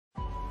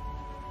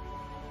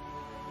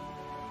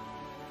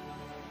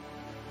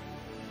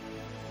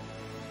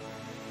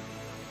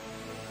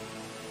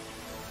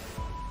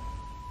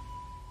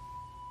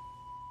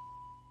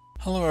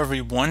Hello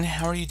everyone,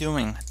 how are you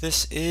doing?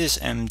 This is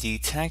MD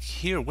Tech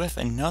here with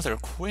another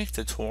quick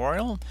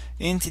tutorial.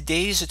 In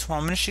today's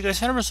tutorial, I'm going to show you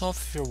guys how to resolve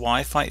if your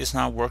Wi-Fi is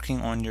not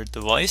working on your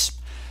device.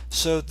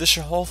 So this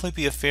should hopefully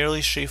be a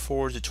fairly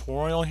straightforward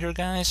tutorial here,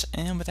 guys.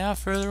 And without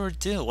further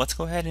ado, let's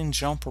go ahead and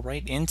jump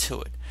right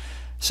into it.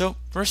 So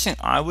first thing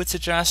I would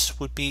suggest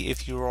would be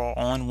if you are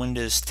on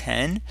Windows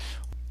 10,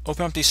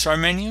 open up the start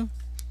menu,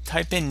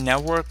 type in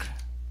network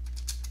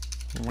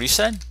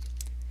reset.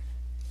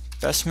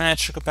 Best match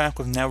should go back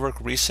with network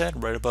reset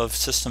right above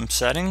system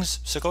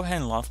settings. So go ahead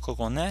and left click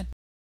on that.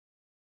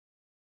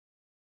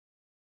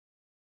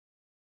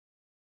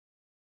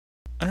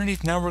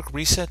 Underneath network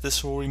reset,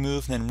 this will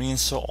remove and then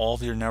reinstall all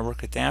of your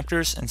network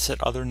adapters and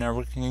set other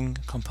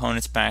networking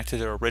components back to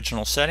their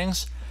original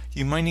settings.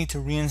 You might need to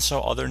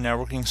reinstall other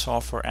networking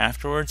software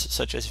afterwards,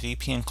 such as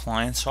VPN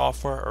client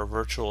software or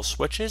virtual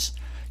switches.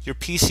 Your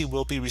PC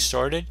will be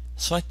restarted.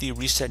 Select the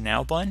Reset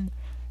Now button.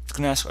 It's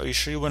going to ask, are you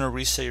sure you want to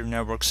reset your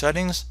network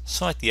settings?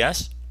 Select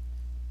yes.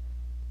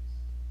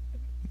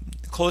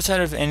 Close out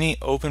of any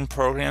open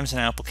programs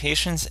and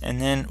applications, and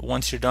then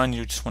once you're done,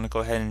 you just want to go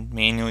ahead and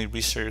manually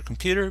restart your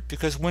computer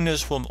because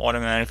Windows will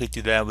automatically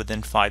do that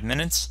within 5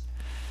 minutes.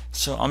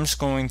 So I'm just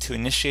going to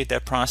initiate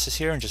that process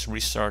here and just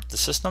restart the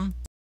system.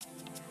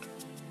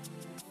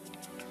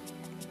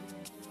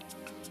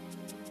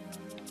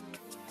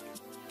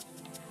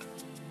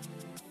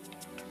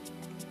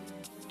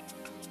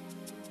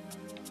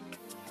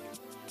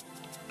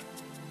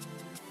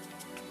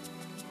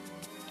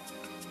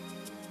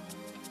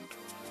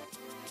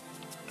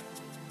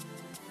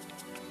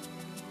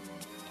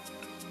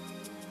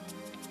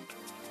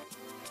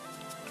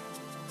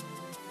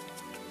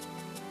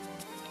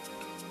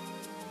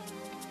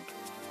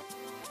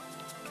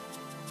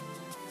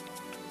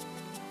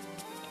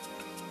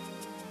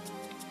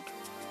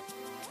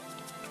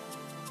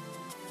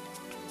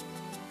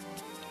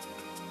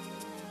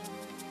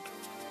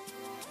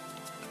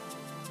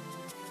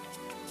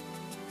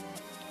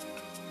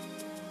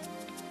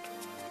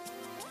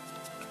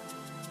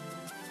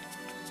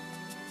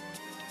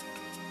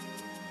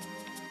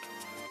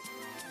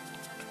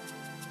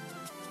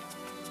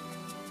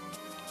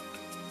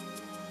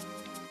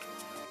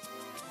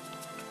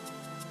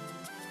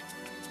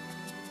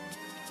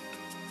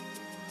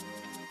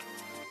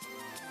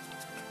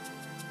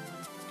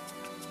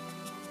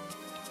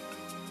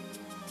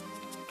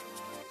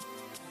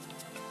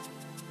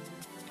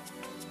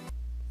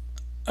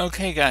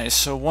 Okay guys,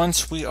 so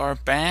once we are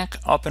back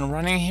up and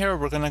running here,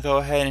 we're going to go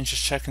ahead and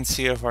just check and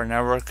see if our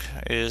network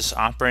is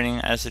operating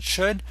as it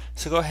should.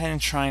 So go ahead and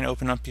try and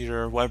open up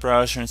your web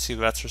browser and see if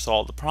that's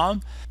resolved the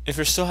problem. If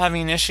you're still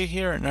having an issue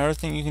here, another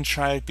thing you can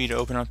try would be to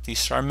open up the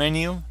start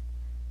menu.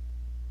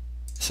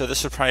 So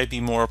this would probably be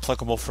more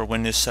applicable for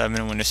Windows 7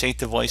 and Windows 8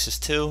 devices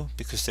too,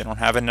 because they don't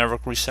have a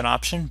network reset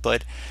option.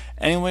 But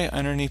anyway,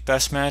 underneath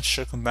best match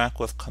should come back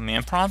with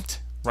command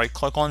prompt. Right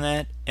click on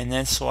that and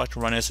then select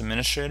run as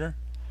administrator.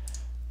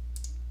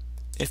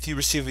 If you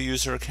receive a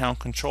user account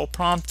control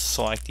prompt,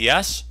 select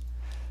yes.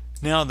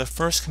 Now the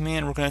first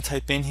command we're going to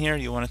type in here,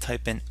 you want to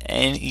type in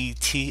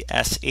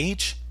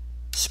netsh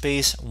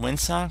space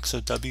winsock,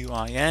 so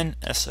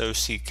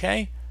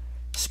WINSOCK,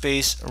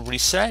 space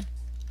reset,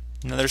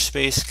 another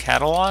space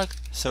catalog,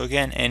 so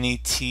again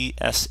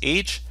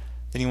netsh,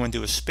 then you want to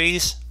do a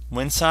space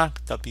winsock,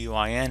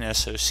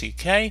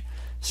 WINSOCK,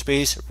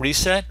 space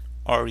reset,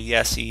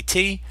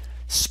 RESET,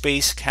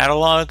 space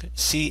catalog,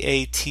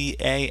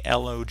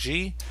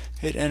 CATALOG.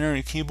 Hit enter on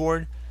your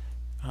keyboard.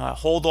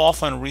 Hold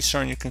off on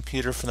restarting your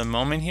computer for the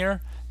moment here,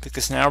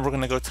 because now we're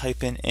going to go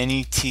type in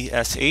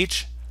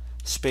netsh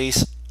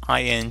space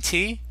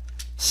INT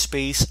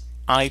space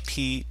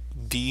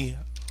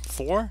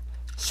IPv4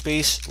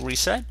 space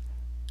reset,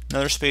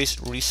 another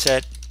space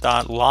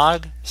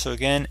reset.log, so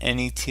again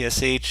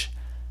netsh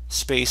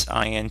space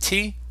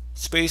INT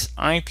space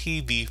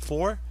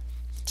IPv4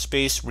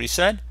 space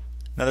reset,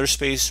 another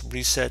space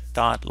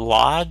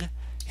reset.log.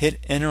 Hit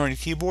enter on your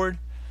keyboard.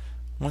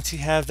 Once you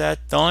have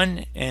that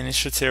done, and it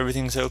should say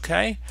everything's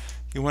okay,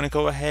 you want to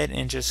go ahead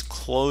and just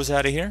close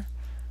out of here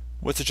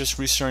with just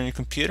restarting your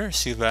computer,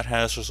 see if that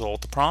has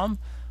resolved the problem.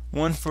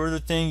 One further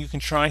thing you can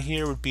try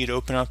here would be to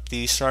open up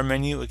the start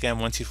menu. Again,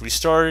 once you've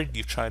restarted,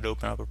 you've tried to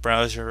open up a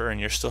browser and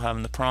you're still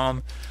having the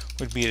problem,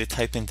 would be to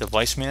type in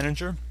device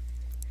manager.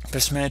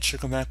 Best match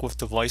should come back with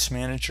device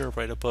manager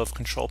right above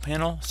control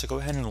panel, so go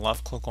ahead and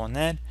left click on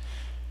that.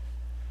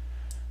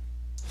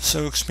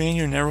 So expand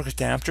your network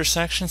adapter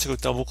section, so go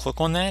double click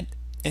on that.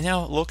 And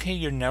now locate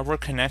your network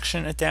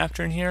connection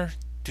adapter in here.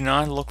 Do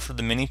not look for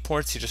the mini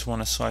ports, you just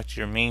want to select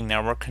your main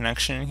network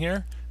connection in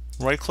here.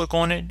 Right click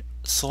on it,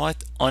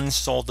 select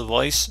uninstall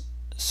device,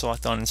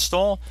 select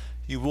uninstall.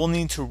 You will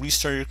need to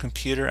restart your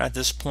computer at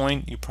this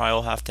point. You probably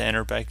will have to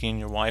enter back in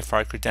your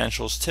Wi-Fi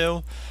credentials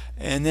too.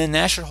 And then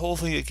that should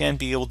hopefully again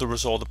be able to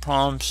resolve the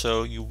problem.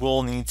 So you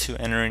will need to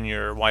enter in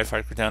your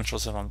Wi-Fi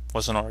credentials if I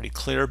wasn't already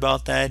clear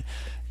about that,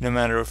 no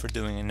matter if we're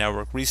doing a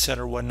network reset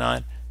or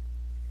whatnot,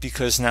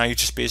 because now you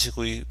just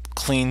basically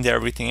cleaned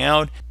everything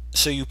out.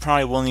 So you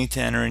probably will need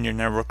to enter in your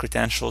network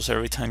credentials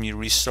every time you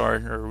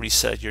restart or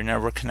reset your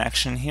network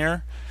connection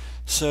here.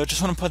 So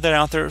just want to put that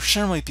out there. It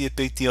shouldn't really be a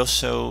big deal,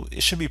 so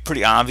it should be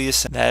pretty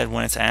obvious that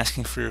when it's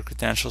asking for your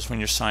credentials when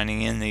you're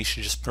signing in, that you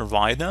should just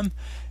provide them.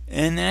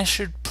 And that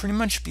should pretty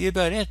much be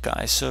about it,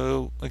 guys.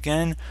 So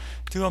again,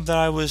 I do hope that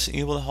I was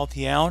able to help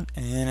you out,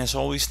 and as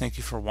always, thank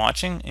you for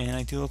watching, and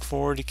I do look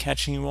forward to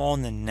catching you all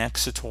in the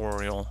next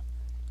tutorial.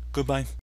 Goodbye.